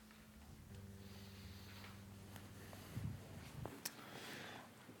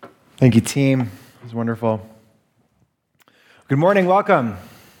Thank you, team. It was wonderful. Good morning. Welcome.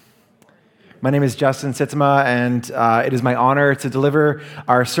 My name is Justin Sitzema, and it is my honor to deliver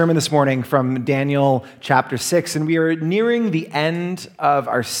our sermon this morning from Daniel chapter 6. And we are nearing the end of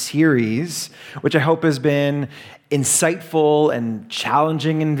our series, which I hope has been insightful and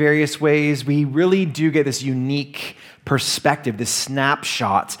challenging in various ways. We really do get this unique perspective, this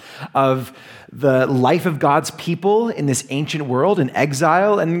snapshot of the life of God's people in this ancient world in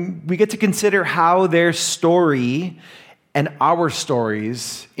exile, and we get to consider how their story and our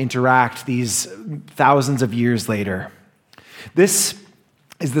stories interact these thousands of years later. This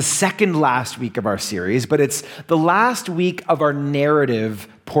is the second last week of our series, but it's the last week of our narrative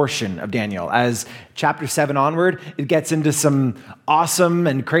portion of Daniel. As chapter 7 onward, it gets into some awesome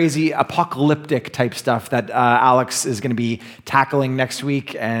and crazy apocalyptic type stuff that Alex is going to be tackling next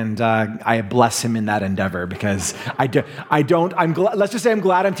week, and I bless him in that endeavor because let's just say I'm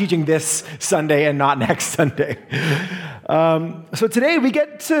glad I'm teaching this Sunday and not next Sunday. So today we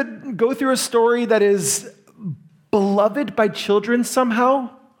get to go through a story that is beloved by children somehow.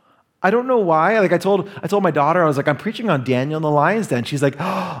 I don't know why. I told my daughter, I was like, I'm preaching on Daniel in the Lion's Den. She's like,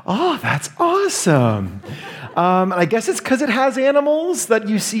 oh, that's awesome. And I guess it's because it has animals that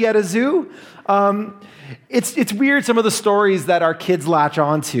you see at a zoo. It's weird, some of the stories that our kids latch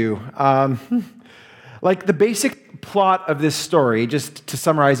onto. Like the basic plot of this story, just to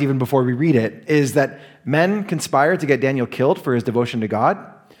summarize even before we read it, is that men conspire to get Daniel killed for his devotion to God.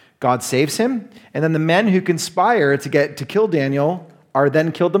 God saves him, and then the men who conspire to kill Daniel are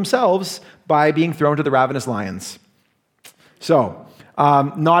then killed themselves by being thrown to the ravenous lions. So,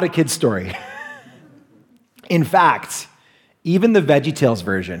 not a kid's story. In fact, even the VeggieTales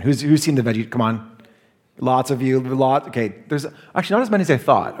version, who's seen the Veggie? Come on, lots of you, okay, there's actually not as many as I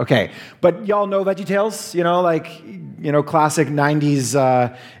thought. Okay, but y'all know VeggieTales, classic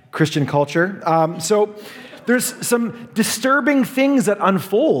 90s Christian culture. So there's some disturbing things that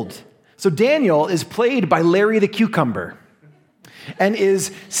unfold. So Daniel is played by Larry the Cucumber and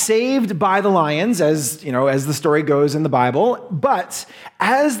is saved by the lions, as the story goes in the Bible. But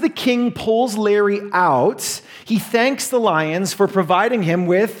as the king pulls Larry out, he thanks the lions for providing him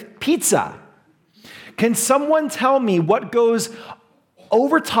with pizza. Can someone tell me what goes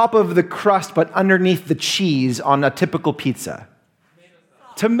over top of the crust but underneath the cheese on a typical pizza?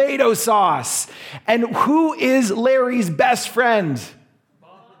 Tomato sauce. And who is Larry's best friend?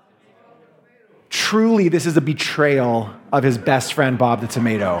 Truly, this is a betrayal of his best friend, Bob the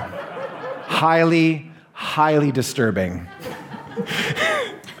Tomato. Highly, highly disturbing.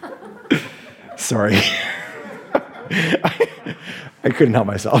 Sorry. I couldn't help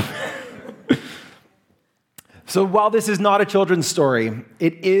myself. So while this is not a children's story,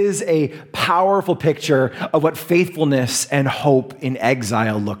 it is a powerful picture of what faithfulness and hope in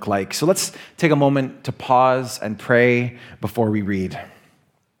exile look like. So let's take a moment to pause and pray before we read.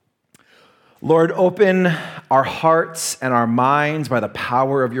 Lord, open our hearts and our minds by the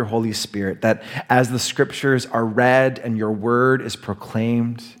power of your Holy Spirit, that as the scriptures are read and your word is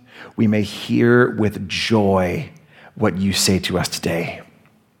proclaimed, we may hear with joy what you say to us today.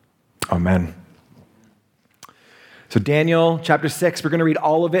 Amen. So Daniel chapter 6, we're going to read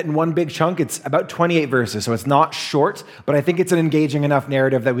all of it in one big chunk. It's about 28 verses, so it's not short, but I think it's an engaging enough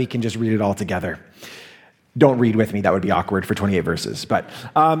narrative that we can just read it all together. Don't read with me. That would be awkward for 28 verses. But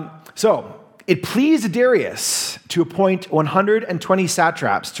so it pleased Darius to appoint 120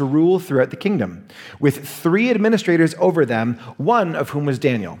 satraps to rule throughout the kingdom, with 3 administrators over them, one of whom was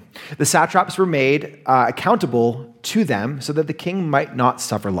Daniel. The satraps were made accountable to them so that the king might not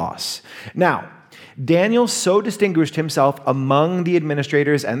suffer loss. Now, Daniel so distinguished himself among the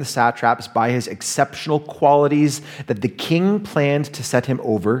administrators and the satraps by his exceptional qualities that the king planned to set him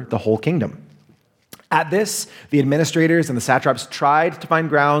over the whole kingdom. At this, the administrators and the satraps tried to find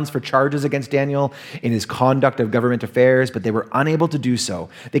grounds for charges against Daniel in his conduct of government affairs, but they were unable to do so.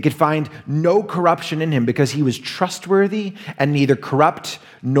 They could find no corruption in him because he was trustworthy and neither corrupt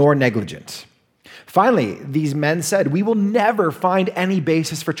nor negligent. Finally, these men said, we will never find any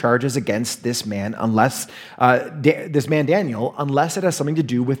basis for charges against this man Daniel, unless it has something to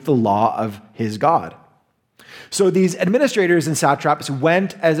do with the law of his God. So these administrators and satraps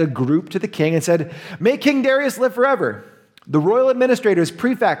went as a group to the king and said, may King Darius live forever. The royal administrators,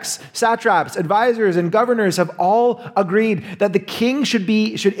 prefects, satraps, advisors, and governors have all agreed that the king should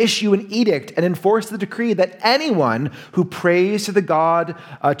issue an edict and enforce the decree that anyone who prays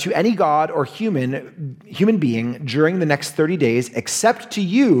to any god or human being during the next 30 days, except to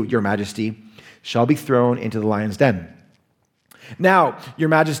you, your majesty, shall be thrown into the lion's den. Now, your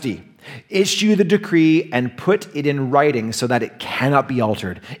majesty, issue the decree and put it in writing so that it cannot be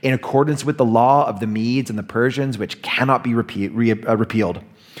altered, in accordance with the law of the Medes and the Persians, which cannot be repealed."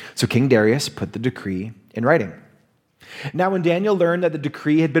 So King Darius put the decree in writing. Now, when Daniel learned that the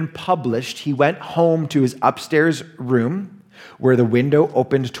decree had been published, he went home to his upstairs room where the window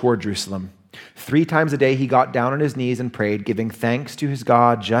opened toward Jerusalem. 3 times a day he got down on his knees and prayed, giving thanks to his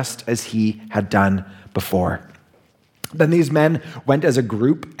God just as he had done before. Then these men went as a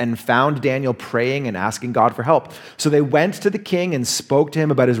group and found Daniel praying and asking God for help. So they went to the king and spoke to him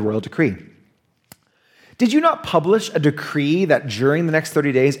about his royal decree. "Did you not publish a decree that during the next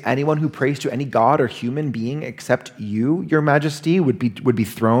 30 days, anyone who prays to any god or human being except you, your majesty, would be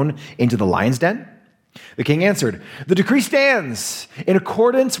thrown into the lion's den?" The king answered, "The decree stands in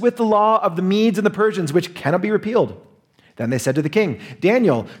accordance with the law of the Medes and the Persians, which cannot be repealed." Then they said to the king,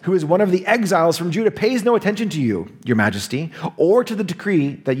 "Daniel, who is one of the exiles from Judah, pays no attention to you, your majesty, or to the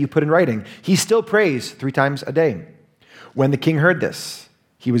decree that you put in writing. He still prays 3 times a day." When the king heard this,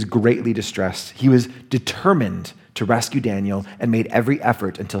 he was greatly distressed. He was determined to rescue Daniel and made every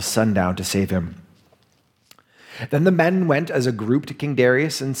effort until sundown to save him. Then the men went as a group to King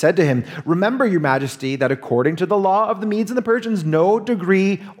Darius and said to him, "Remember, your majesty, that according to the law of the Medes and the Persians, no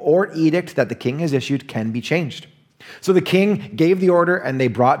decree or edict that the king has issued can be changed." So the king gave the order, and they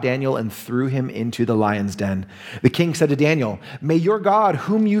brought Daniel and threw him into the lion's den. The king said to Daniel, "May your God,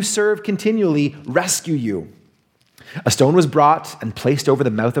 whom you serve continually, rescue you." A stone was brought and placed over the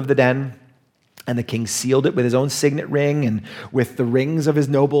mouth of the den, and the king sealed it with his own signet ring and with the rings of his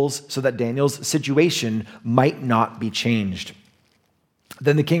nobles, so that Daniel's situation might not be changed.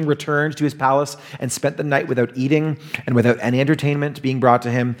 Then the king returned to his palace and spent the night without eating and without any entertainment being brought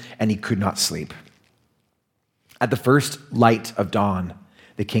to him, and he could not sleep. At the first light of dawn,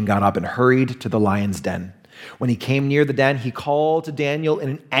 the king got up and hurried to the lion's den. When he came near the den, he called to Daniel in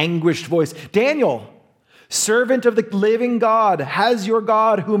an anguished voice, "Daniel, servant of the living God, has your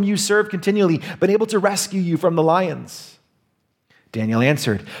God, whom you serve continually, been able to rescue you from the lions?" Daniel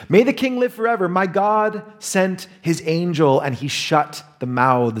answered, "May the king live forever. My God sent his angel, and he shut the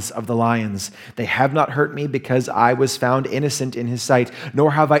mouths of the lions. They have not hurt me because I was found innocent in his sight,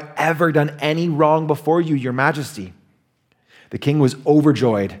 nor have I ever done any wrong before you, your majesty." The king was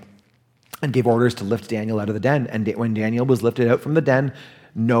overjoyed and gave orders to lift Daniel out of the den. And when Daniel was lifted out from the den,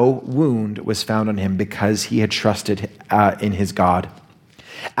 no wound was found on him because he had trusted in his God.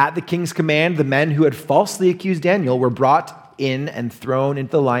 At the king's command, the men who had falsely accused Daniel were brought in and thrown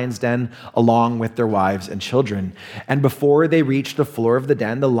into the lion's den along with their wives and children. And before they reached the floor of the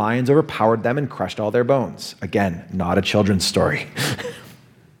den, the lions overpowered them and crushed all their bones. Again, not a children's story.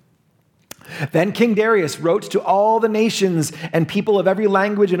 Then King Darius wrote to all the nations and people of every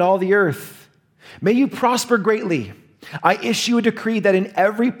language in all the earth, "May you prosper greatly. I issue a decree that in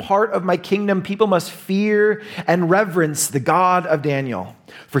every part of my kingdom people must fear and reverence the God of Daniel.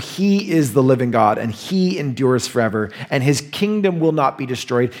 For he is the living God, and he endures forever, and his kingdom will not be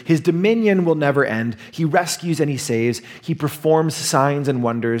destroyed. His dominion will never end. He rescues and he saves. He performs signs and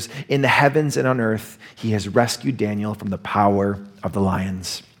wonders in the heavens and on earth. He has rescued Daniel from the power of the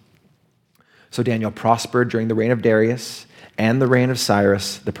lions." So Daniel prospered during the reign of Darius and the reign of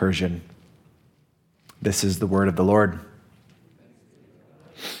Cyrus the Persian. This is the word of the Lord.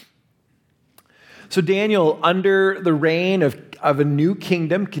 So Daniel, under the reign of a new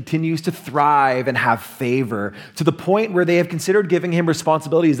kingdom, continues to thrive and have favor to the point where they have considered giving him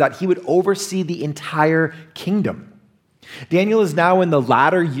responsibilities that he would oversee the entire kingdom. Daniel is now in the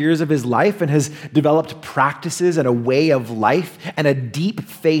latter years of his life and has developed practices and a way of life and a deep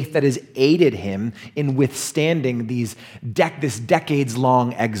faith that has aided him in withstanding this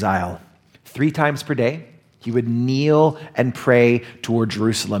decades-long exile. 3 times per day, he would kneel and pray toward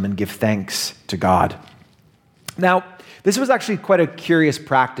Jerusalem and give thanks to God. Now, this was actually quite a curious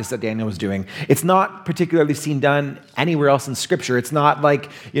practice that Daniel was doing. It's not particularly seen done anywhere else in Scripture. It's not like,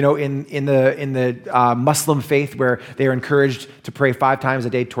 in the Muslim faith where they are encouraged to pray 5 times a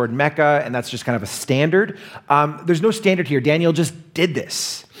day toward Mecca, and that's just kind of a standard. There's no standard here. Daniel just did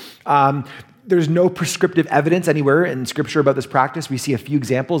this. There's no prescriptive evidence anywhere in Scripture about this practice. We see a few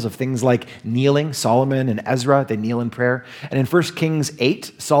examples of things like kneeling. Solomon and Ezra, they kneel in prayer. And in 1 Kings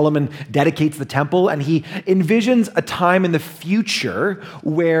 8, Solomon dedicates the temple, and he envisions a time in the future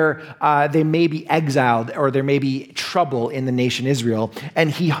where they may be exiled or there may be trouble in the nation Israel.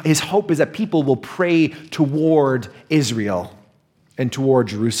 And his hope is that people will pray toward Israel and toward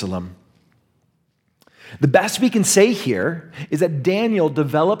Jerusalem. The best we can say here is that Daniel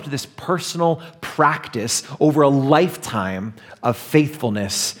developed this personal practice over a lifetime of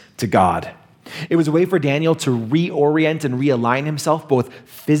faithfulness to God. It was a way for Daniel to reorient and realign himself both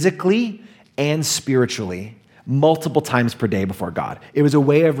physically and spiritually multiple times per day before God. It was a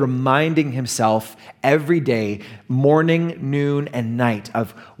way of reminding himself every day, morning, noon, and night,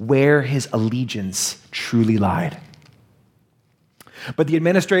 of where his allegiance truly lied. But the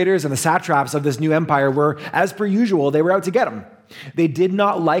administrators and the satraps of this new empire were, as per usual, they were out to get him. They did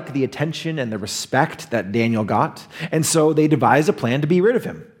not like the attention and the respect that Daniel got, and so they devised a plan to be rid of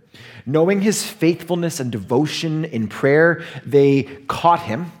him. Knowing his faithfulness and devotion in prayer, they caught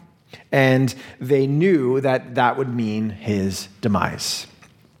him, and they knew that that would mean his demise.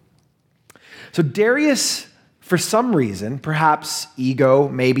 So Darius, for some reason, perhaps ego,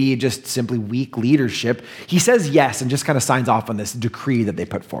 maybe just simply weak leadership, he says yes and just kind of signs off on this decree that they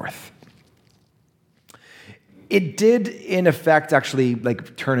put forth. It did, in effect, actually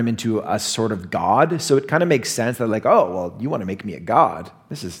turn him into a sort of god. So it kind of makes sense that oh, well, you want to make me a god.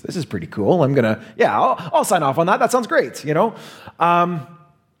 This is pretty cool. I'll sign off on that. That sounds great,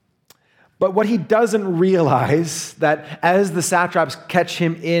 But what he doesn't realize, that as the satraps catch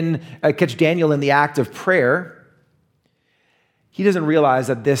Daniel in the act of prayer, he doesn't realize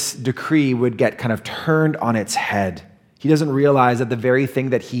that this decree would get kind of turned on its head. He doesn't realize that the very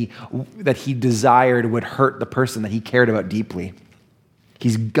thing that he desired would hurt the person that he cared about deeply.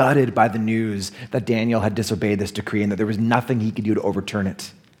 He's gutted by the news that Daniel had disobeyed this decree and that there was nothing he could do to overturn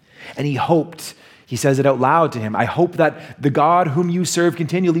it. And he says it out loud to him, I hope that the God whom you serve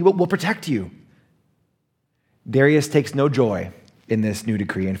continually will protect you. Darius takes no joy in this new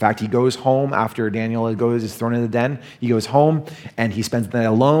decree. In fact, he goes home after Daniel is thrown in the den. He goes home and he spends the night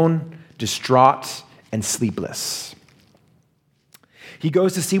alone, distraught, and sleepless. He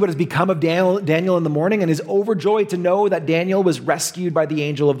goes to see what has become of Daniel in the morning and is overjoyed to know that Daniel was rescued by the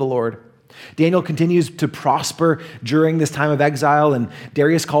angel of the Lord. Daniel continues to prosper during this time of exile, and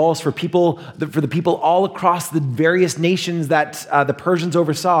Darius calls for the people all across the various nations that the Persians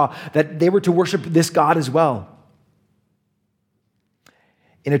oversaw, that they were to worship this God as well.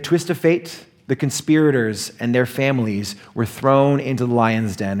 In a twist of fate, the conspirators and their families were thrown into the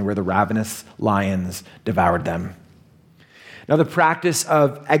lion's den where the ravenous lions devoured them. Now, the practice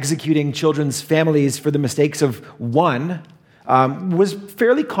of executing children's families for the mistakes of one was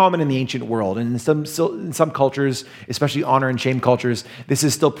fairly common in the ancient world. And in some cultures, especially honor and shame cultures, this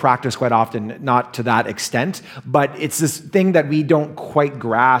is still practiced quite often, not to that extent, but it's this thing that we don't quite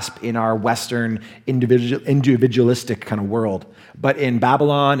grasp in our Western individualistic kind of world. But in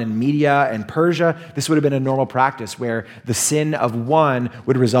Babylon and Media and Persia, this would have been a normal practice where the sin of one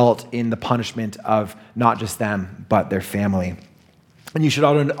would result in the punishment of not just them, but their family. And you should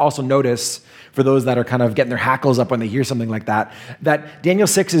also notice, for those that are kind of getting their hackles up when they hear something like that Daniel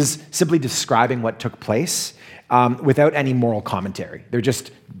 6 is simply describing what took place without any moral commentary. They're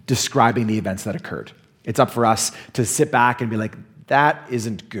just describing the events that occurred. It's up for us to sit back and be like, that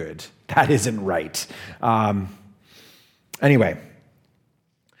isn't good. That isn't right. Anyway.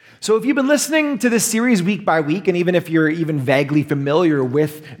 So if you've been listening to this series week by week, and even if you're even vaguely familiar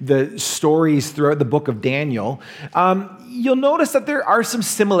with the stories throughout the book of Daniel, you'll notice that there are some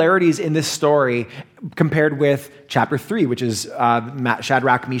similarities in this story compared with chapter 3, which is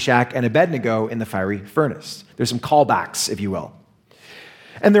Shadrach, Meshach, and Abednego in the fiery furnace. There's some callbacks, if you will.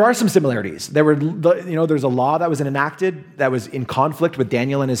 And there are some similarities. There's a law that was enacted that was in conflict with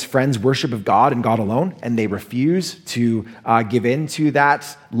Daniel and his friends' worship of God and God alone, and they refuse to give in to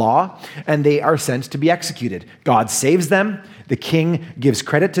that law, and they are sent to be executed. God saves them. The king gives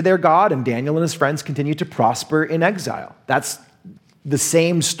credit to their God, and Daniel and his friends continue to prosper in exile. That's the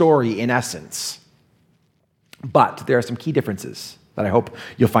same story in essence. But there are some key differences that I hope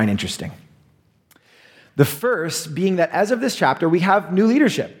you'll find interesting. The first being that as of this chapter, we have new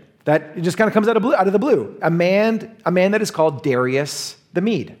leadership that just kind of comes out of the blue. A man that is called Darius the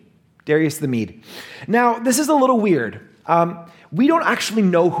Mede. Darius the Mede. Now, this is a little weird. We don't actually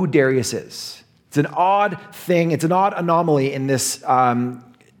know who Darius is. It's an odd thing. It's an odd anomaly in this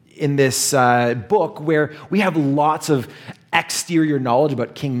book where we have lots of exterior knowledge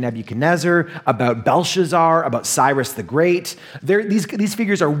about King Nebuchadnezzar, about Belshazzar, about Cyrus the Great. These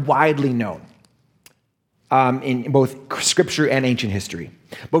figures are widely known. In both scripture and ancient history.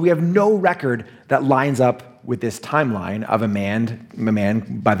 But we have no record that lines up with this timeline of a man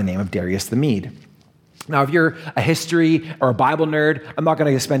by the name of Darius the Mede. Now, if you're a history or a Bible nerd, I'm not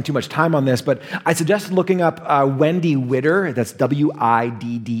going to spend too much time on this, but I suggest looking up Wendy Widder. That's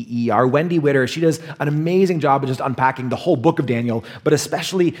Widder. Wendy Widder, she does an amazing job of just unpacking the whole book of Daniel, but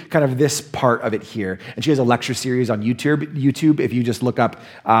especially kind of this part of it here. And she has a lecture series on YouTube if you just look up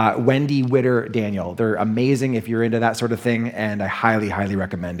Wendy Widder Daniel. They're amazing if you're into that sort of thing, and I highly, highly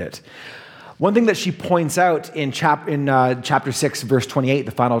recommend it. One thing that she points out in chapter 6, verse 28,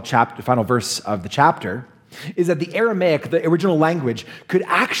 the final verse of the chapter, is that the Aramaic, the original language, could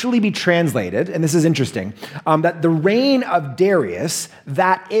actually be translated, and this is interesting, that the reign of Darius,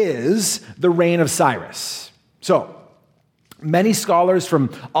 that is the reign of Cyrus. So, many scholars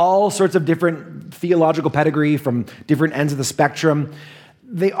from all sorts of different theological pedigree, from different ends of the spectrum,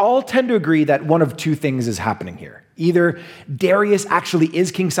 they all tend to agree that one of two things is happening here. Either Darius actually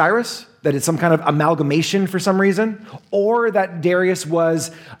is King Cyrus, that it's some kind of amalgamation for some reason, or that Darius was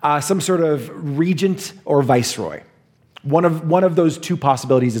some sort of regent or viceroy. One of those two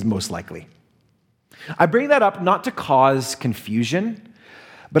possibilities is most likely. I bring that up not to cause confusion,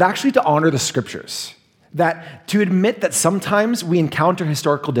 but actually to honor the scriptures. That to admit that sometimes we encounter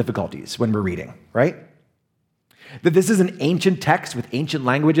historical difficulties when we're reading, right? That this is an ancient text with ancient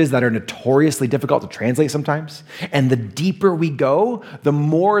languages that are notoriously difficult to translate sometimes. And the deeper we go, the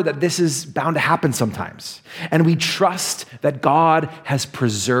more that this is bound to happen sometimes. And we trust that God has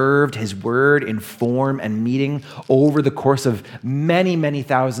preserved his word in form and meaning over the course of many, many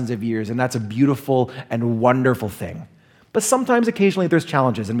thousands of years. And that's a beautiful and wonderful thing. But sometimes, occasionally, there's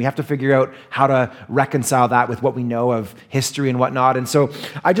challenges, and we have to figure out how to reconcile that with what we know of history and whatnot. And so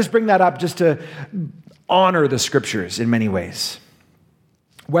I just bring that up just to honor the scriptures in many ways.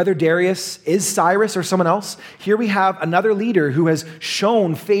 Whether Darius is Cyrus or someone else, here we have another leader who has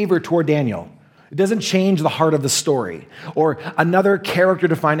shown favor toward Daniel. It doesn't change the heart of the story. Or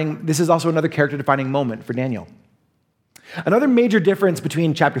this is also another character-defining moment for Daniel. Another major difference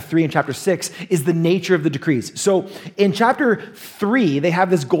between chapter 3 and chapter 6 is the nature of the decrees. So in chapter 3, they have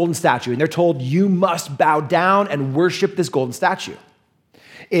this golden statue, and they're told, you must bow down and worship this golden statue.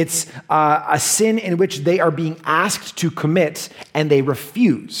 It's a sin in which they are being asked to commit, and they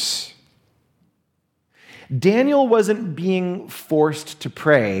refuse. Daniel wasn't being forced to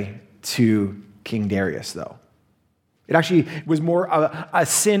pray to King Darius, though. It actually was more a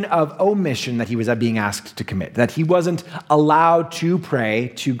sin of omission that he was being asked to commit, that he wasn't allowed to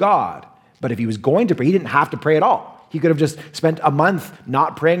pray to God. But if he was going to pray, he didn't have to pray at all. He could have just spent a month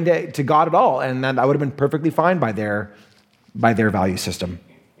not praying to God at all, and then that would have been perfectly fine by their value system.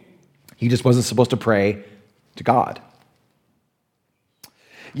 He just wasn't supposed to pray to God.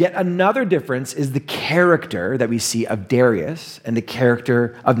 Yet another difference is the character that we see of Darius and the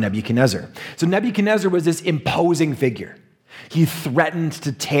character of Nebuchadnezzar. So Nebuchadnezzar was this imposing figure. He threatened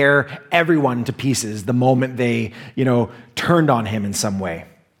to tear everyone to pieces the moment they, turned on him in some way.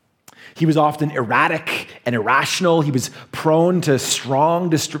 He was often erratic and irrational. He was prone to strong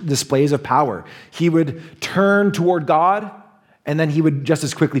displays of power. He would turn toward God, and then he would just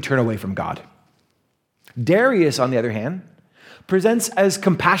as quickly turn away from God. Darius, on the other hand, presents as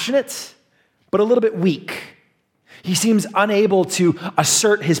compassionate, but a little bit weak. He seems unable to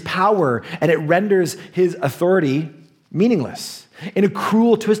assert his power, and it renders his authority meaningless. In a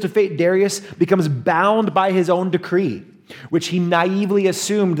cruel twist of fate, Darius becomes bound by his own decree, which he naively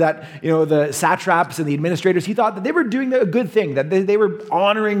assumed that, the satraps and the administrators, he thought that they were doing a good thing, that they were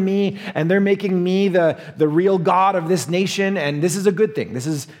honoring me, and they're making me the real God of this nation, and this is a good thing. This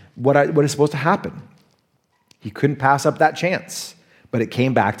is what is supposed to happen. He couldn't pass up that chance, but it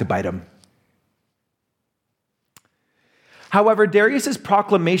came back to bite him. However, Darius'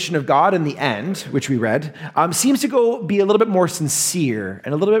 proclamation of God in the end, which we read, seems to be a little bit more sincere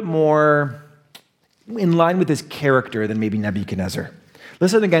and a little bit more in line with his character than maybe Nebuchadnezzar.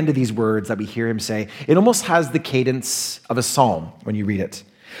 Listen again to these words that we hear him say. It almost has the cadence of a psalm when you read it.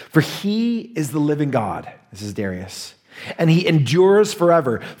 For he is the living God, this is Darius, and he endures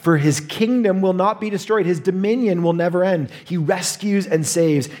forever. For his kingdom will not be destroyed. His dominion will never end. He rescues and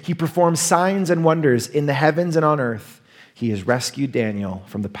saves. He performs signs and wonders in the heavens and on earth. He has rescued Daniel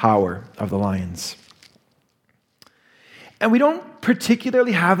from the power of the lions. And we don't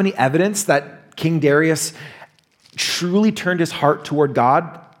particularly have any evidence that King Darius truly turned his heart toward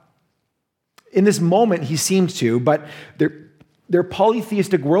God. In this moment, he seemed to, but their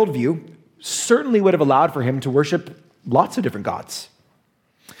polytheistic worldview certainly would have allowed for him to worship lots of different gods,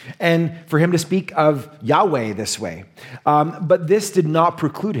 and for him to speak of Yahweh this way. But this did not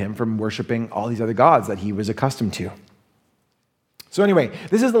preclude him from worshiping all these other gods that he was accustomed to. So anyway,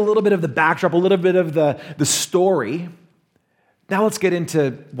 this is a little bit of the backdrop, a little bit of the story. Now let's get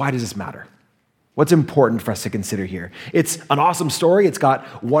into why does this matter? What's important for us to consider here? It's an awesome story. It's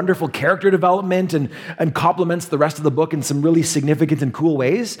got wonderful character development and complements the rest of the book in some really significant and cool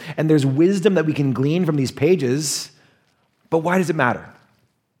ways. And there's wisdom that we can glean from these pages. But why does it matter?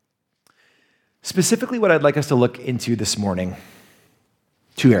 Specifically, what I'd like us to look into this morning,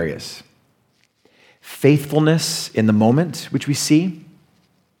 two areas. Faithfulness in the moment, which we see,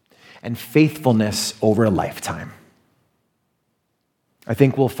 and faithfulness over a lifetime. I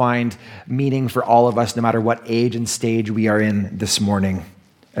think we'll find meaning for all of us, no matter what age and stage we are in this morning,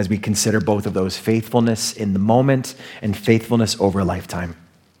 as we consider both of those, faithfulness in the moment and faithfulness over a lifetime.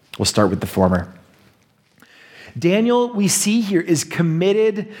 We'll start with the former. Daniel, we see here, is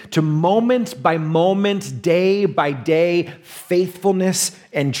committed to moment by moment, day by day, faithfulness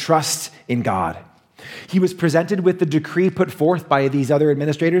and trust in God. He was presented with the decree put forth by these other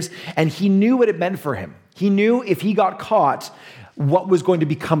administrators, and he knew what it meant for him. He knew if he got caught, what was going to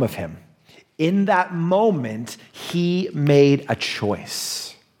become of him. In that moment, he made a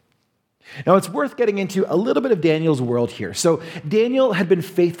choice. Now, it's worth getting into a little bit of Daniel's world here. So Daniel had been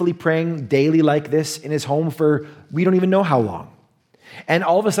faithfully praying daily like this in his home for we don't even know how long. And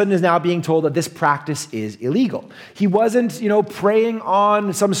all of a sudden is now being told that this practice is illegal. He wasn't, praying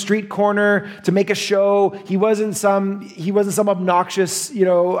on some street corner to make a show. He wasn't some obnoxious,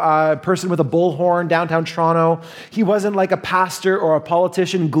 person with a bullhorn downtown Toronto. He wasn't like a pastor or a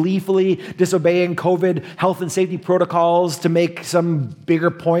politician gleefully disobeying COVID health and safety protocols to make some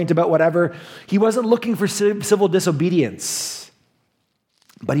bigger point about whatever. He wasn't looking for civil disobedience,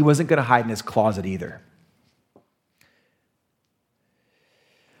 but he wasn't going to hide in his closet either.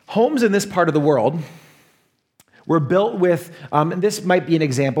 Homes in this part of the world were built with, and this might be an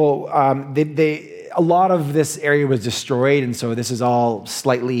example, a lot of this area was destroyed, and so this is all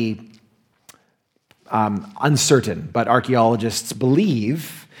slightly uncertain, but archaeologists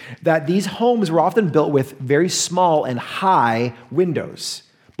believe that these homes were often built with very small and high windows,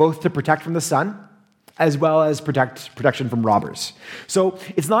 both to protect from the sun, as well as protection from robbers. So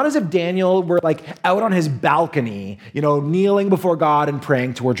it's not as if Daniel were like out on his balcony, kneeling before God and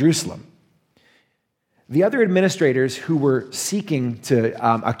praying toward Jerusalem. The other administrators who were seeking to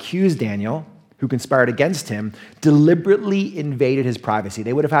accuse Daniel, who conspired against him, deliberately invaded his privacy.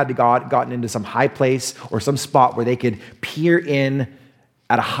 They would have had to gotten into some high place or some spot where they could peer in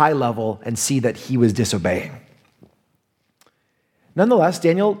at a high level and see that he was disobeying. Nonetheless,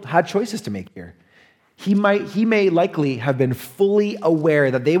 Daniel had choices to make here. He may likely have been fully aware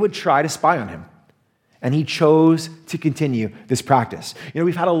that they would try to spy on him, and he chose to continue this practice.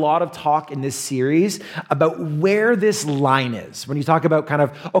 We've had a lot of talk in this series about where this line is. When you talk about kind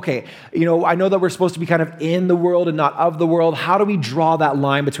of, okay, I know that we're supposed to be kind of in the world and not of the world. How do we draw that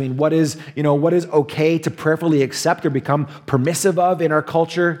line between what is okay to prayerfully accept or become permissive of in our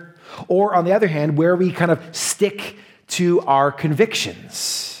culture, or on the other hand, where we kind of stick to our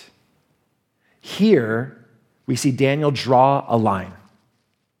convictions? Here, we see Daniel draw a line.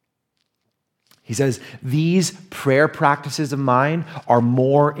 He says, these prayer practices of mine are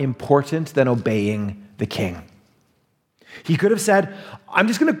more important than obeying the king. He could have said, I'm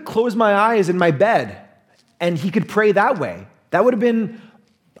just going to close my eyes in my bed, and he could pray that way. That would have been,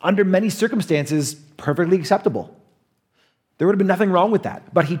 under many circumstances, perfectly acceptable. There would have been nothing wrong with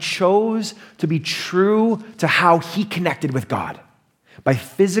that. But he chose to be true to how he connected with God, by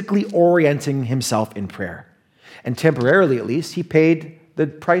physically orienting himself in prayer. And temporarily, at least, he paid the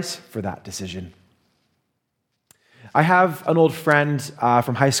price for that decision. I have an old friend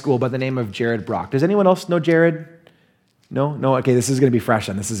from high school by the name of Jared Brock. Does anyone else know Jared? No? Okay, this is going to be fresh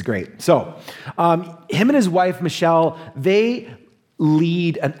then. This is great. So, him and his wife, Michelle, they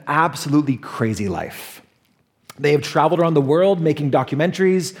lead an absolutely crazy life. They have traveled around the world making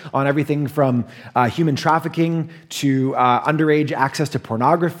documentaries on everything from human trafficking to underage access to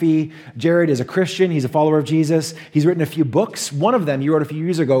pornography. Jared is a Christian. He's a follower of Jesus. He's written a few books. One of them he wrote a few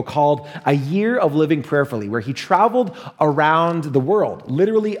years ago called A Year of Living Prayerfully, where he traveled around the world,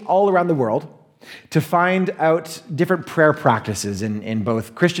 literally all around the world, to find out different prayer practices in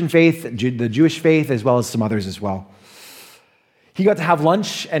both Christian faith, the Jewish faith, as well as some others as well. He got to have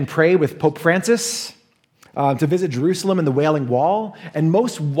lunch and pray with Pope Francis, to visit Jerusalem and the Wailing Wall, and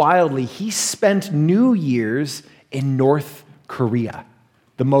most wildly, he spent New Year's in North Korea,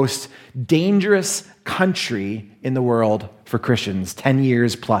 the most dangerous country in the world for Christians, 10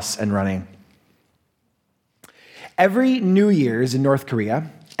 years plus and running. Every New Year's in North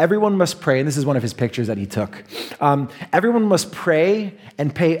Korea, everyone must pray, and this is one of his pictures that he took. Everyone must pray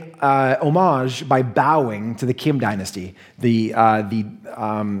and pay homage by bowing to the Kim dynasty, the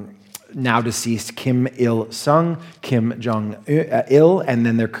now deceased Kim Il-sung, Kim Jong-il, and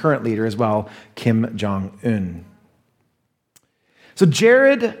then their current leader as well, Kim Jong-un. So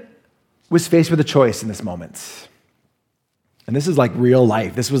Jared was faced with a choice in this moment. And this is like real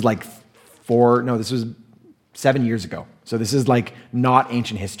life. This was like this was 7 years ago. So this is like not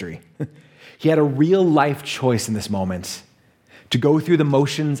ancient history. He had a real life choice in this moment to go through the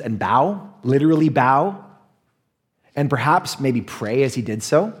motions and bow, literally bow, and perhaps maybe pray as he did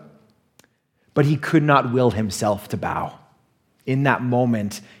so, but he could not will himself to bow. In that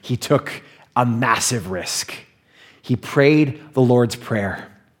moment, he took a massive risk. He prayed the Lord's Prayer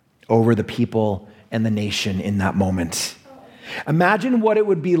over the people and the nation in that moment. Imagine what it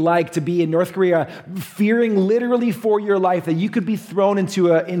would be like to be in North Korea, fearing literally for your life that you could be thrown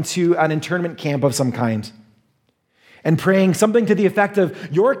into an internment camp of some kind, and praying something to the effect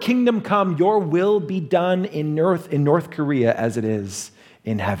of, your kingdom come, your will be done in North Korea as it is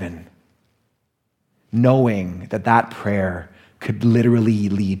in heaven. Knowing that prayer could literally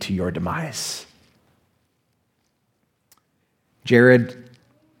lead to your demise. Jared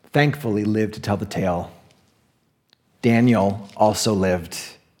thankfully lived to tell the tale. Daniel also lived.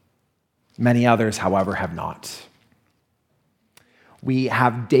 Many others, however, have not. We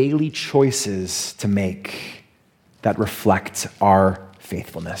have daily choices to make that reflect our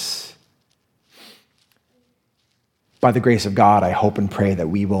faithfulness. By the grace of God, I hope and pray that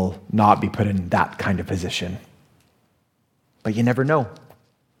we will not be put in that kind of position. But you never know.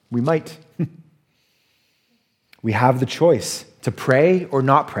 We might. We have the choice to pray or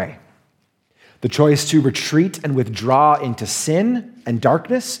not pray. The choice to retreat and withdraw into sin and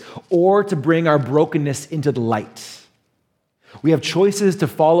darkness, or to bring our brokenness into the light. We have choices to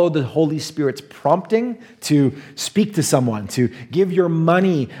follow the Holy Spirit's prompting, to speak to someone, to give your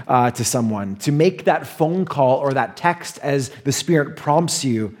money to someone, to make that phone call or that text as the Spirit prompts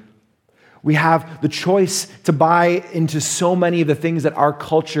you. We have the choice to buy into so many of the things that our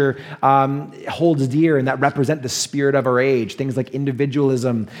culture holds dear and that represent the spirit of our age, things like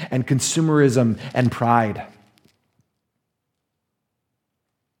individualism and consumerism and pride.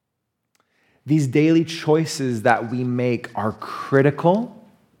 These daily choices that we make are critical,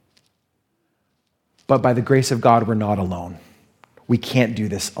 but by the grace of God, we're not alone. We can't do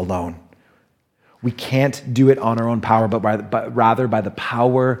this alone. We can't do it on our own power, but rather by the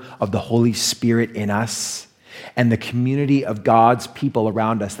power of the Holy Spirit in us and the community of God's people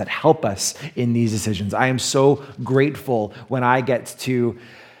around us that help us in these decisions. I am so grateful when I get to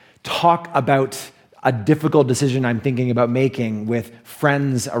talk about a difficult decision I'm thinking about making with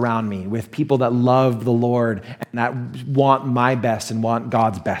friends around me, with people that love the Lord and that want my best and want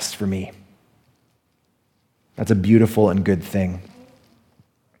God's best for me. That's a beautiful and good thing.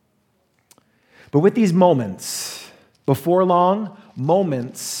 But with these moments, before long,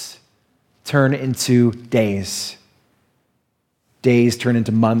 moments turn into days. Days turn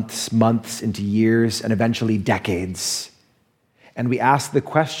into months, months into years, and eventually decades. And we ask the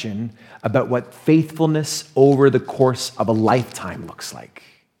question about what faithfulness over the course of a lifetime looks like.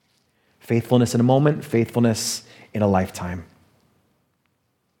 Faithfulness in a moment, faithfulness in a lifetime.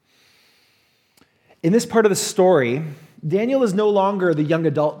 In this part of the story, Daniel is no longer the young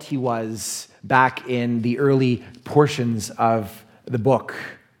adult he was back in the early portions of the book,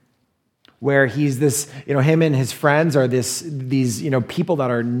 where he's this, him and his friends are these people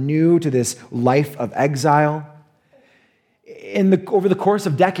that are new to this life of exile. Over the course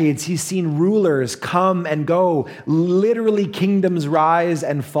of decades, he's seen rulers come and go, literally kingdoms rise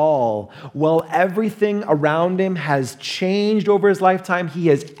and fall. While everything around him has changed over his lifetime, he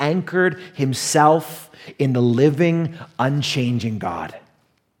has anchored himself in the living, unchanging God.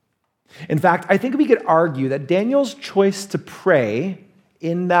 In fact, I think we could argue that Daniel's choice to pray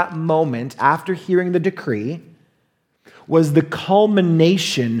in that moment after hearing the decree was the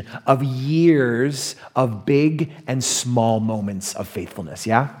culmination of years of big and small moments of faithfulness,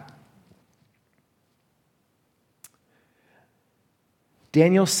 yeah?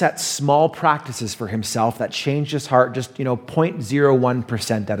 Daniel set small practices for himself that changed his heart just,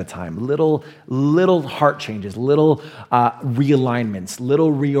 0.01% at a time. Little heart changes, little realignments,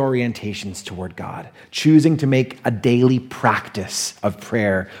 little reorientations toward God. Choosing to make a daily practice of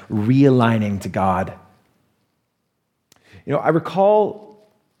prayer, realigning to God. I recall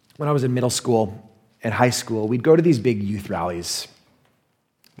when I was in middle school and high school, we'd go to these big youth rallies.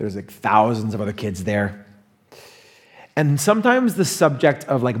 There's thousands of other kids there. And sometimes the subject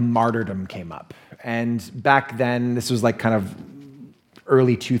of martyrdom came up. And back then, this was kind of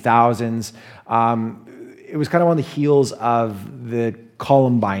early 2000s. It was kind of on the heels of the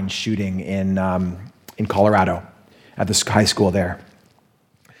Columbine shooting in Colorado at this high school there.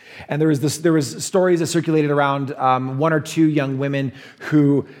 And there was stories that circulated around one or two young women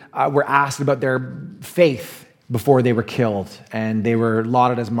who were asked about their faith before they were killed, and they were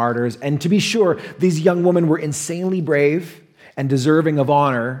lauded as martyrs. And to be sure, these young women were insanely brave and deserving of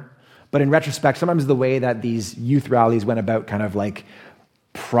honor, but in retrospect, sometimes the way that these youth rallies went about kind of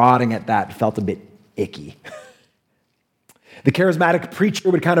prodding at that felt a bit icky. The charismatic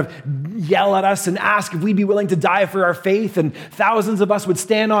preacher would kind of yell at us and ask if we'd be willing to die for our faith, and thousands of us would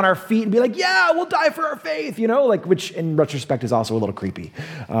stand on our feet and be like, yeah, we'll die for our faith, which in retrospect is also a little creepy.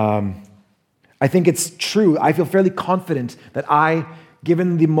 I think it's true. I feel fairly confident that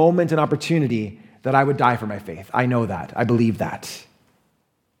given the moment and opportunity, that I would die for my faith. I know that. I believe that.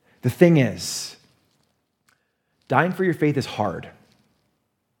 The thing is, dying for your faith is hard.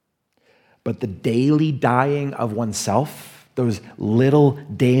 But the daily dying of oneself, those little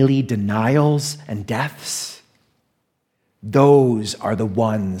daily denials and deaths, those are the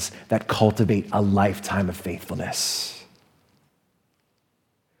ones that cultivate a lifetime of faithfulness.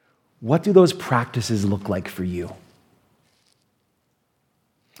 What do those practices look like for you?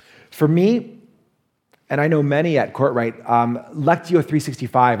 For me, and I know many at Courtright, Lectio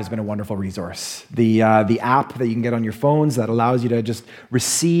 365 has been a wonderful resource. The app that you can get on your phones that allows you to just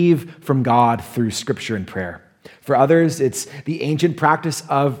receive from God through scripture and prayer. For others, it's the ancient practice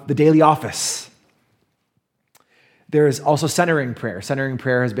of the daily office. There's also centering prayer. Centering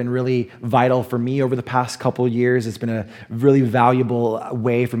prayer has been really vital for me over the past couple of years. It's been a really valuable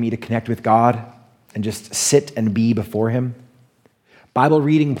way for me to connect with God and just sit and be before Him. Bible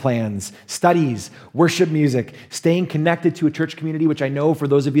reading plans, studies, worship music, staying connected to a church community, which I know for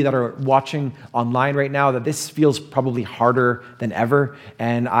those of you that are watching online right now, that this feels probably harder than ever.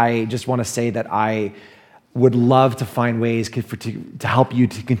 And I just want to say that I would love to find ways to help you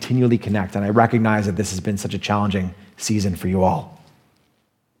to continually connect. And I recognize that this has been such a challenging season for you all.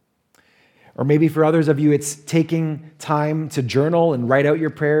 Or maybe for others of you, it's taking time to journal and write out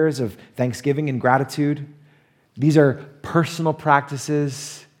your prayers of thanksgiving and gratitude. These are personal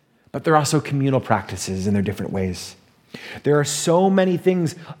practices, but they're also communal practices in their different ways. There are so many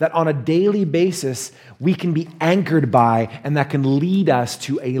things that on a daily basis we can be anchored by and that can lead us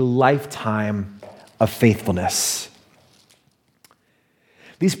to a lifetime of faithfulness.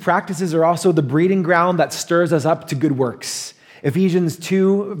 These practices are also the breeding ground that stirs us up to good works. Ephesians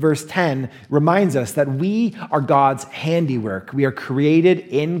 2, verse 10 reminds us that we are God's handiwork. We are created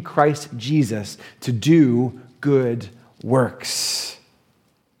in Christ Jesus to do good works.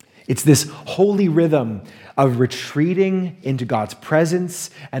 It's this holy rhythm of retreating into God's presence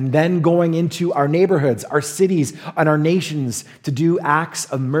and then going into our neighborhoods, our cities, and our nations to do acts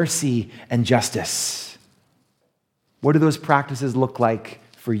of mercy and justice. What do those practices look like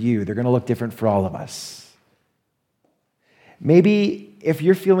for you? They're going to look different for all of us. Maybe if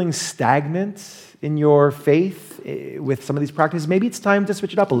you're feeling stagnant in your faith with some of these practices, maybe it's time to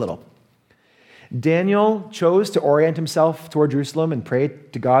switch it up a little. Daniel chose to orient himself toward Jerusalem and pray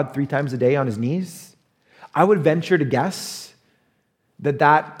to God 3 times a day on his knees. I would venture to guess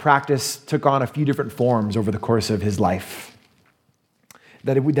that practice took on a few different forms over the course of his life.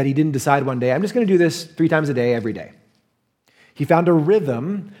 That he didn't decide one day, I'm just going to do this 3 times a day, every day. He found a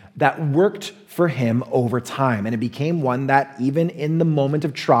rhythm that worked for him over time, and it became one that even in the moment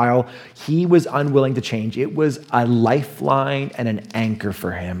of trial, he was unwilling to change. It was a lifeline and an anchor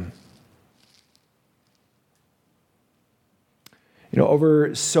for him.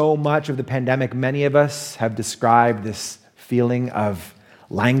 Over so much of the pandemic, many of us have described this feeling of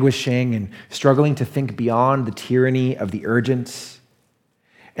languishing and struggling to think beyond the tyranny of the urgent.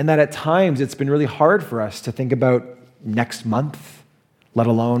 And that at times it's been really hard for us to think about next month, let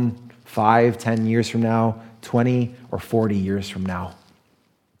alone 5, 10 years from now, 20 or 40 years from now.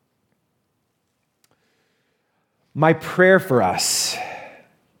 My prayer for us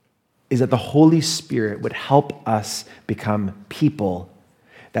is that the Holy Spirit would help us become people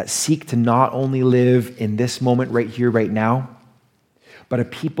that seek to not only live in this moment right here, right now, but a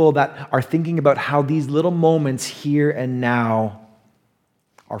people that are thinking about how these little moments here and now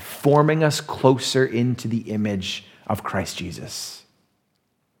are forming us closer into the image of Christ Jesus.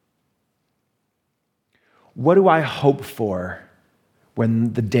 What do I hope for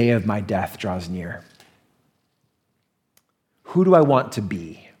when the day of my death draws near? Who do I want to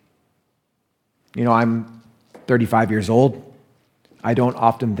be? I'm 35 years old. I don't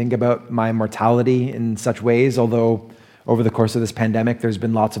often think about my mortality in such ways, although over the course of this pandemic, there's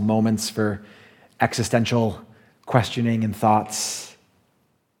been lots of moments for existential questioning and thoughts.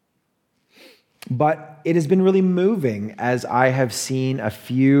 But it has been really moving as I have seen a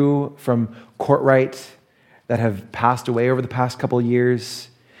few from Courtright that have passed away over the past couple of years,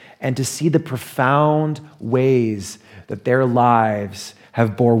 and to see the profound ways that their lives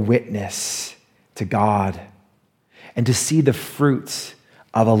have bore witness to God, and to see the fruits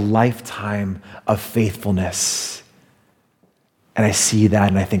of a lifetime of faithfulness. And I see that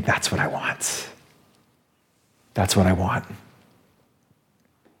and I think that's what I want. That's what I want.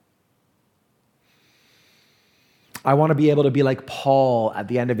 I want to be able to be like Paul at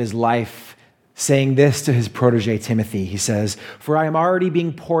the end of his life, saying this to his protege Timothy. He says, "For I am already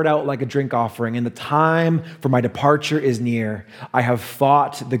being poured out like a drink offering, and the time for my departure is near. I have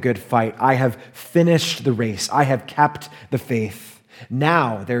fought the good fight. I have finished the race. I have kept the faith.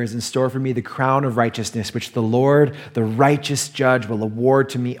 Now there is in store for me the crown of righteousness, which the Lord, the righteous judge, will award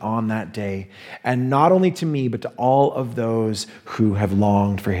to me on that day. And not only to me, but to all of those who have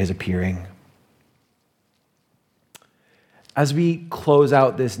longed for his appearing." As we close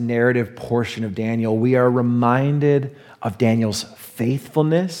out this narrative portion of Daniel, we are reminded of Daniel's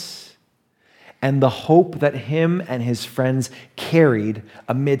faithfulness and the hope that him and his friends carried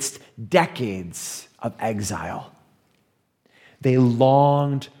amidst decades of exile. They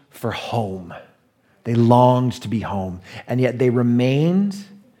longed for home. They longed to be home. And yet they remained,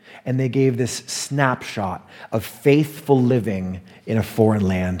 and they gave this snapshot of faithful living in a foreign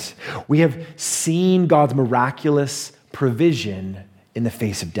land. We have seen God's miraculous provision in the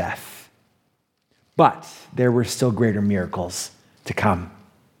face of death. But there were still greater miracles to come.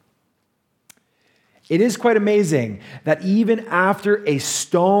 It is quite amazing that even after a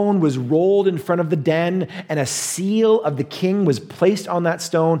stone was rolled in front of the den and a seal of the king was placed on that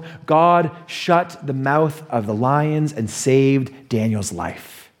stone, God shut the mouth of the lions and saved Daniel's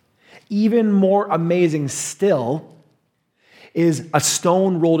life. Even more amazing still is a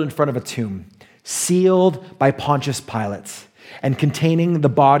stone rolled in front of a tomb, sealed by Pontius Pilate, and containing the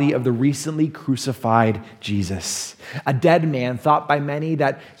body of the recently crucified Jesus, a dead man thought by many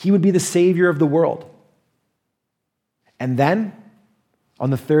that he would be the savior of the world. And then,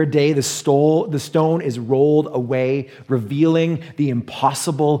 on the third day, the stone is rolled away, revealing the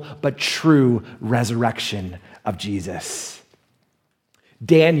impossible but true resurrection of Jesus.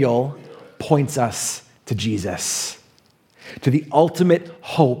 Daniel points us to Jesus, to the ultimate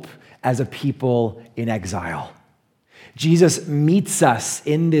hope as a people in exile. Jesus meets us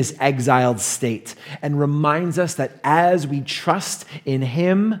in this exiled state and reminds us that as we trust in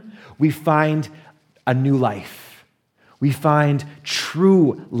him, we find a new life. We find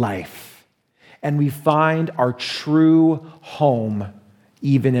true life, and we find our true home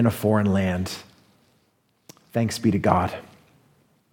even in a foreign land. Thanks be to God.